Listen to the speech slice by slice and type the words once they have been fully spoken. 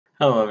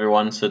Hello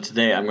everyone, so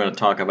today I'm going to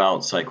talk about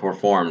Sitecore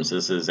Forms.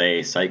 This is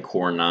a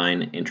Sitecore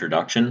 9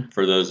 introduction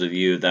for those of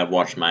you that have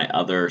watched my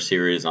other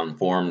series on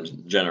forms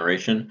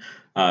generation,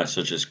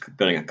 such as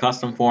building a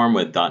custom form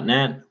with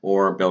 .NET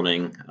or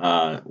building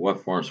web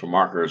forms for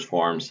marketers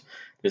forms.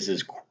 This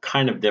is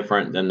kind of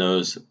different than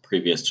those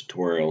previous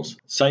tutorials.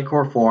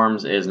 Sitecore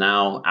Forms is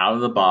now out of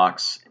the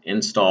box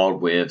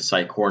installed with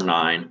Sitecore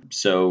 9,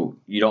 so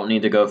you don't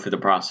need to go through the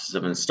process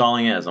of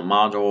installing it as a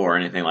module or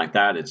anything like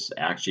that. It's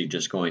actually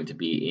just going to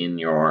be in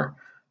your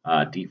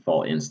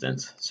default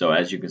instance. So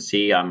as you can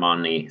see, I'm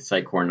on the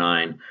Sitecore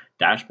 9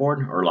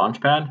 dashboard or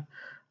launchpad.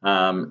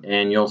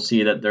 And you'll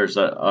see that there's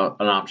an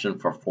option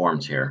for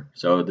forms here.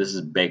 So this is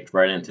baked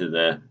right into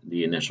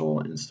the initial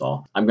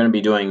install. I'm going to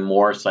be doing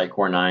more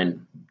Sitecore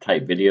 9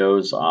 type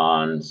videos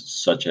on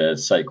such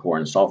as Sitecore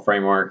install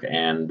framework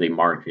and the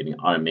marketing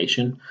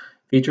automation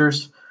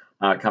features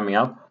coming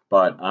up.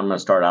 But I'm going to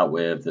start out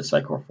with the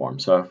Sitecore form.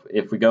 So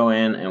if we go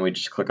in and we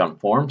just click on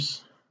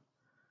forms,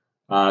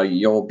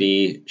 you'll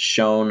be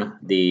shown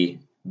the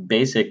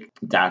basic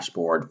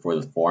dashboard for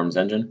the forms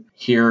engine.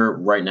 Here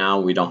right now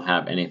we don't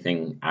have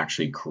anything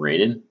actually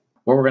created.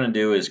 What we're going to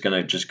do is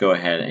going to just go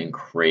ahead and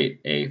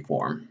create a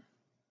form.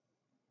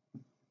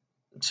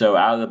 So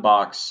out of the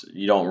box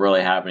you don't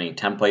really have any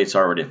templates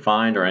already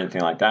defined or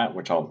anything like that,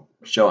 which I'll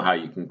show how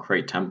you can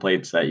create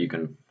templates that you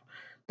can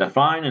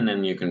define, and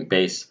then you can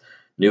base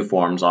new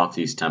forms off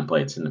these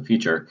templates in the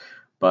future.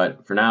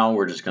 But for now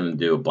we're just going to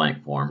do a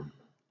blank form.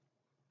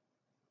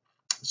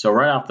 So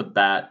right off the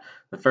bat,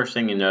 the first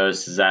thing you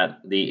notice is that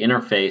the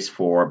interface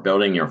for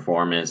building your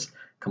form is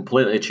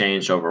completely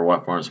changed over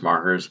web forms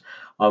markers,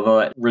 although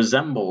it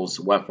resembles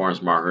web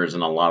forms markers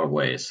in a lot of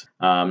ways.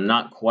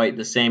 Not quite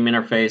the same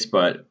interface,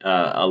 but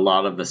a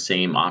lot of the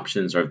same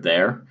options are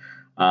there.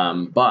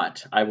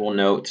 But I will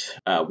note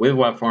with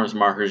web forms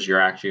markers,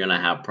 you're actually going to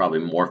have probably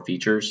more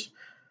features,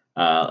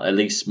 at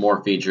least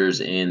more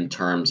features in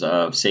terms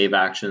of save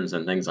actions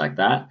and things like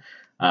that.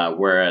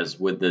 Whereas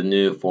with the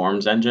new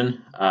forms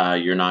engine,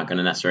 you're not going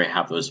to necessarily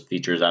have those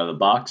features out of the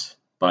box,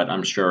 but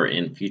I'm sure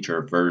in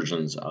future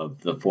versions of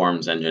the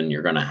forms engine,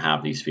 you're going to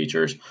have these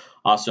features.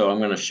 Also, I'm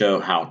going to show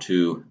how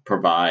to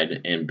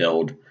provide and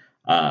build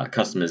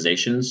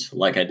customizations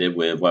like I did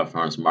with web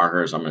forms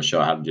markers. I'm going to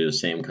show how to do the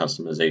same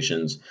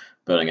customizations,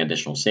 building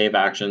additional save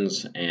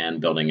actions and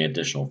building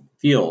additional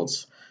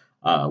fields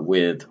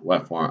with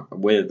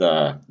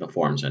the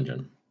forms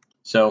engine.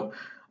 So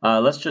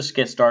let's just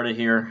get started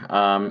here.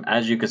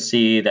 As you can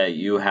see that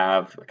you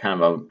have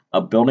kind of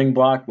a building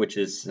block which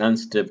is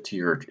sensitive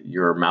to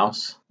your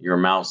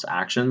mouse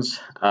actions.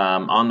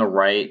 On the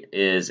right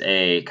is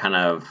a kind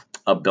of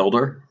a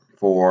builder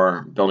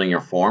for building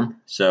your form.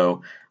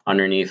 So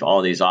underneath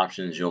all these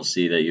options you'll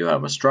see that you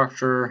have a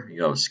structure,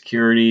 you have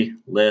security,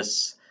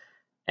 lists,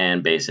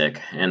 and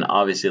basic. And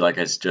obviously, like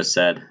I just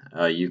said,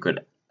 you could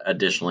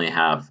additionally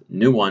have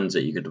new ones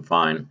that you could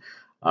define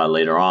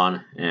later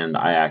on, and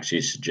I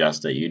actually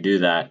suggest that you do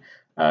that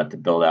to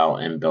build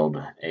out and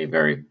build a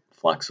very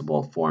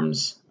flexible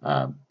forms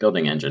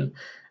building engine.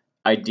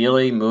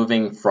 Ideally,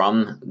 moving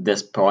from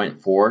this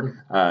point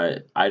forward,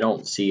 I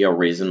don't see a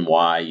reason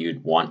why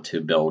you'd want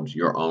to build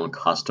your own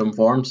custom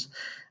forms.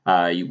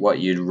 What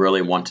you'd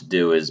really want to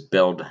do is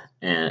build,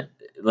 and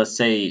let's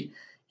say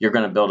you're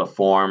going to build a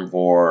form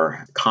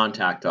for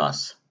contact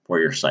us for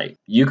your site.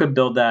 You could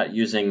build that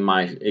using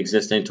my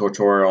existing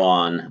tutorial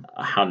on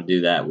how to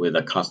do that with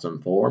a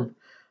custom form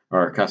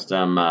or a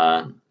custom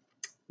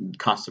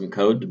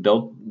code to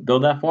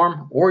build that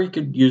form, or you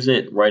could use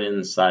it right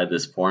inside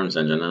this forms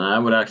engine. And I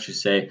would actually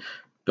say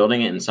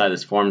building it inside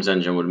this forms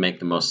engine would make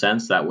the most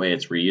sense. That way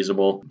it's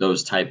reusable.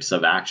 Those types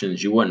of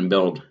actions, you wouldn't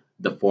build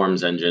the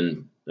forms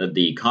engine,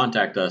 the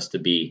contact us, to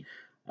be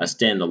a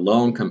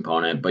standalone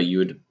component, but you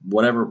would,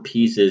 whatever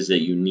pieces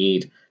that you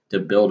need to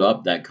build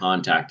up that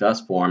contact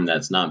us form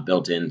that's not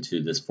built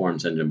into this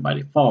forms engine by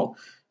default,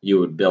 you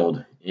would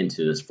build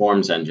into this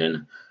forms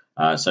engine,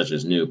 such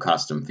as new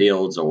custom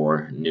fields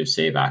or new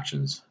save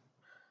actions.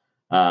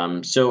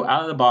 So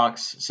out of the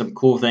box, some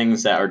cool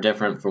things that are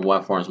different from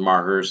web forms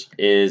markers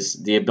is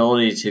the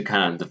ability to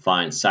kind of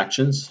define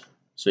sections.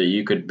 So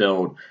you could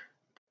build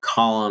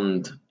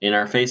columned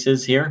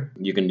interfaces here.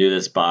 You can do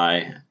this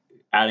by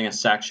adding a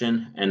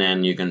section, and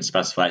then you can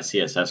specify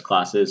CSS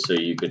classes. So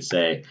you could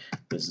say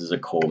this is a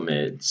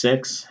colmid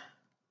 6,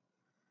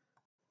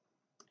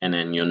 and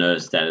then you'll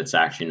notice that it's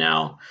actually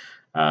now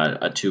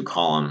a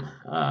 2-column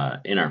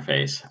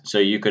interface. So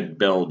you could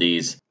build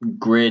these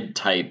grid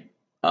type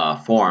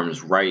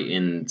forms right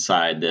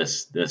inside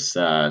this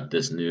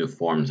new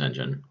forms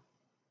engine.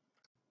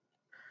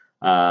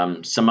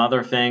 Some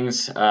other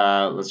things.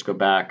 Let's go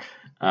back.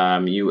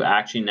 You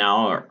actually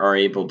now are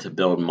able to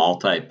build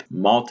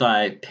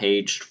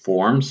multi-paged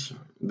forms.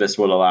 This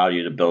would allow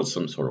you to build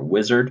some sort of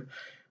wizard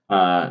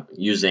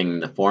using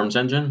the forms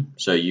engine.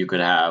 So you could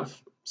have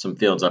some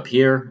fields up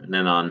here, and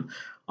then on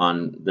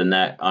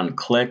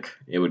click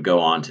it would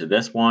go on to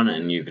this one,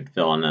 and you could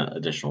fill in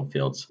additional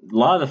fields. A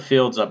lot of the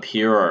fields up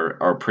here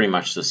are pretty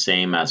much the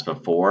same as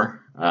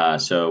before.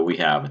 So we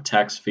have a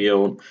text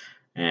field,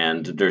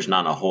 and there's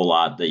not a whole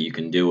lot that you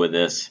can do with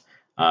this.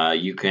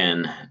 You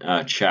can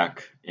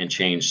check and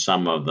change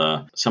some of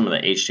the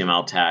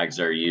HTML tags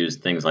that are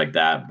used, things like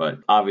that. But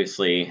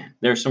obviously,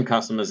 there's some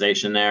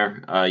customization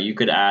there. You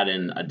could add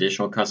in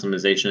additional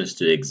customizations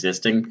to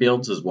existing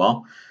fields as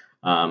well.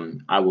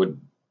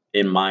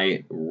 In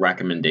my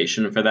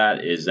recommendation for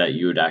that is that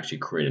you would actually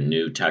create a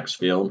new text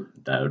field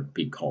that would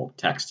be called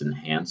text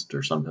enhanced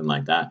or something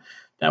like that.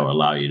 That would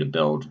allow you to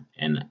build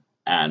and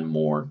add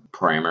more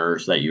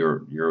parameters that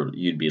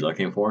you'd be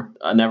looking for.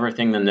 Another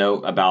thing to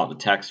note about the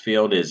text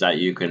field is that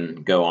you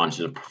can go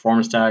onto the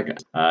performance tag.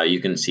 You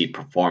can see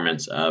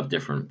performance of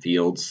different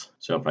fields.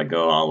 So if I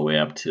go all the way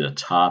up to the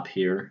top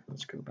here,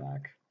 let's go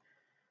back.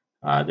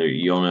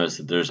 You'll notice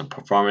that there's a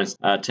performance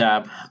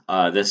tab.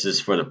 This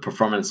is for the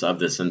performance of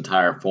this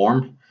entire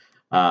form.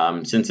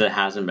 Since it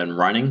hasn't been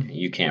running,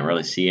 you can't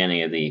really see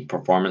any of the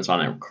performance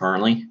on it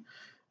currently.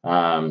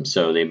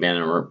 So the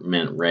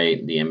abandonment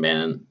rate, the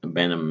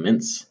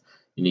abandonments,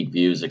 unique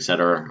views,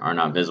 etc. are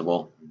not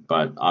visible,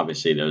 but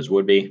obviously those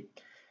would be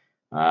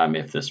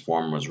if this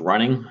form was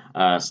running.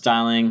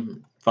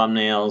 Styling,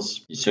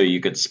 thumbnails, so you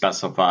could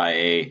specify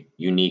a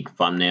unique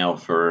thumbnail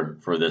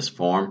for this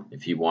form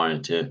if you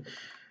wanted to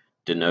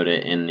denote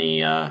it in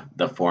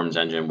the forms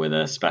engine with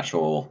a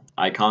special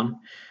icon.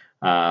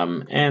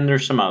 And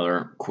there's some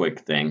other quick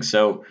things.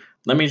 So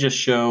let me just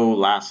show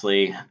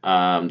lastly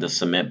the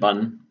submit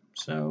button.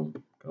 So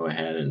go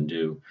ahead and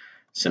do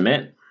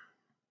submit.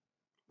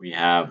 We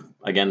have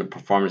again the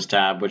performance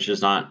tab, which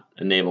is not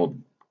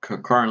enabled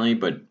currently,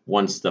 but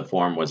once the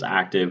form was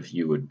active,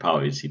 you would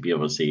probably be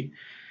able to see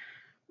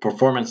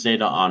performance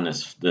data on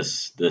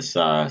this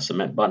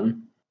submit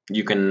button.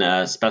 You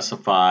can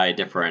specify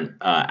different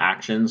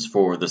actions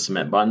for the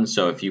submit button.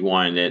 So if you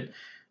wanted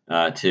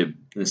it to,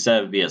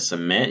 instead of be a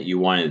submit, you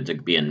wanted it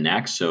to be a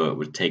next, so it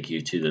would take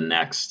you to the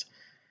next.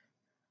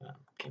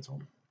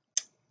 Cancel.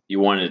 You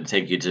wanted to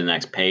take you to the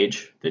next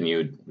page, then you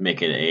would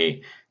make it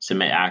a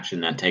submit action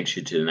that takes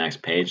you to the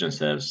next page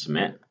instead of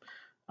submit.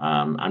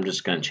 I'm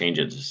just going to change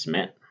it to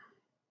submit.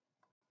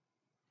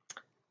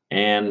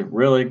 And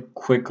really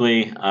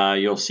quickly,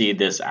 you'll see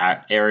this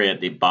area at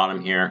the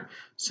bottom here,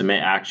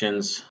 submit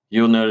actions.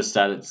 You'll notice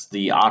that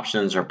the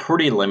options are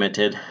pretty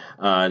limited.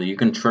 You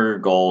can trigger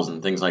goals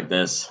and things like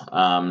this.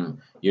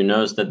 You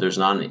notice that there's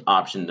not an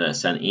option to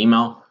send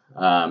email.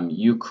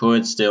 You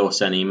could still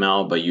send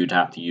email, but you'd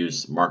have to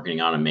use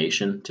marketing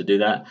automation to do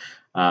that.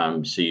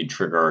 So you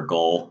trigger a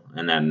goal,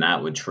 and then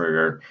that would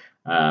trigger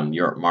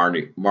your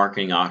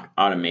marketing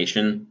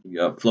automation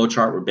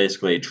flowchart would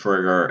basically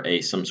trigger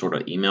some sort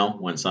of email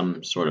when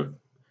some sort of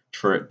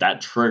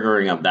that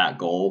triggering of that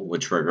goal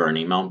would trigger an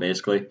email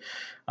basically.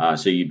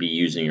 So you'd be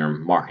using your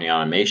marketing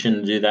automation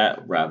to do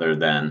that rather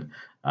than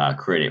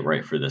create it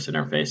right for this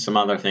interface. Some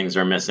other things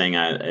are missing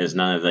is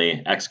none of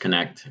the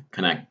XConnect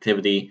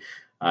connectivity.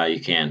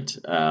 You can't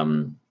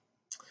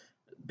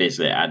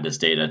basically add this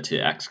data to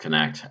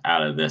XConnect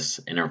out of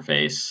this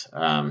interface.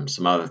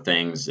 Some other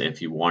things,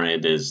 if you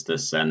wanted, is to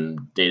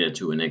send data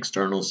to an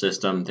external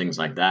system, things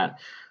like that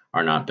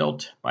are not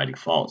built by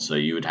default. So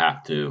you would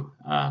have to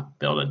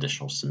build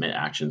additional submit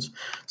actions.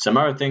 Some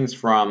other things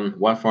from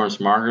web forms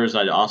markers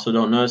I also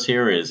don't notice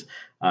here is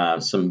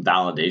some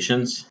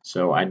validations.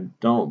 So I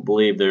don't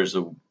believe there's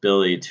an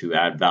ability to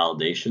add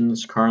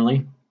validations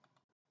currently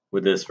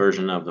with this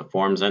version of the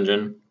forms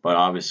engine, but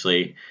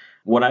obviously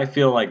what I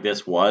feel like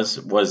this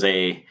was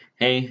a,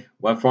 hey,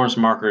 web forms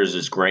markers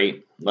is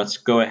great. Let's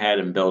go ahead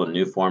and build a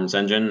new forms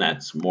engine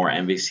that's more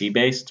MVC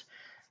based.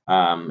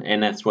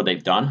 And that's what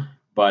they've done.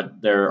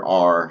 But there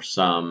are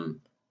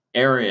some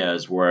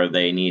areas where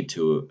they need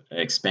to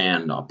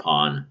expand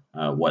upon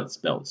what's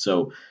built.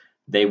 So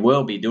they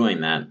will be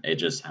doing that. They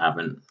just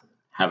haven't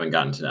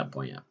gotten to that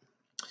point yet.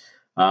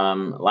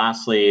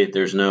 Lastly,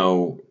 there's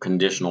no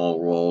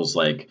conditional rules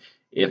like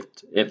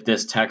if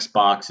this text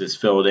box is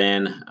filled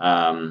in,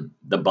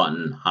 the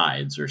button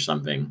hides or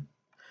something.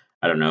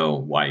 I don't know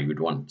why you would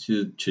want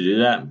to do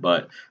that,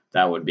 but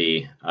that would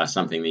be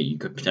something that you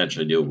could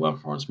potentially do with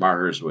web forms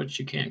markers, which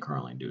you can't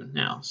currently do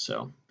now.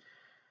 So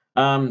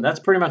that's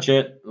pretty much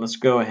it. Let's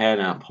go ahead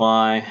and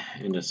apply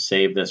and just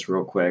save this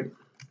real quick.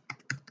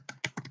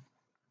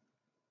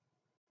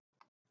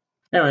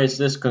 Anyways,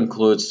 this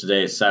concludes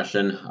today's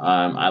session.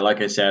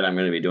 Like I said, I'm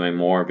going to be doing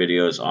more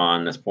videos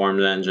on this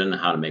forms engine,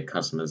 how to make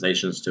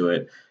customizations to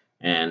it,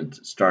 and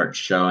start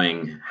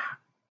showing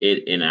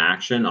it in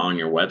action on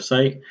your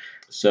website.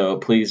 So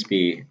please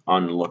be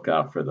on the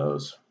lookout for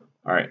those.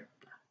 All right,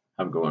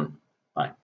 have a good one. Bye.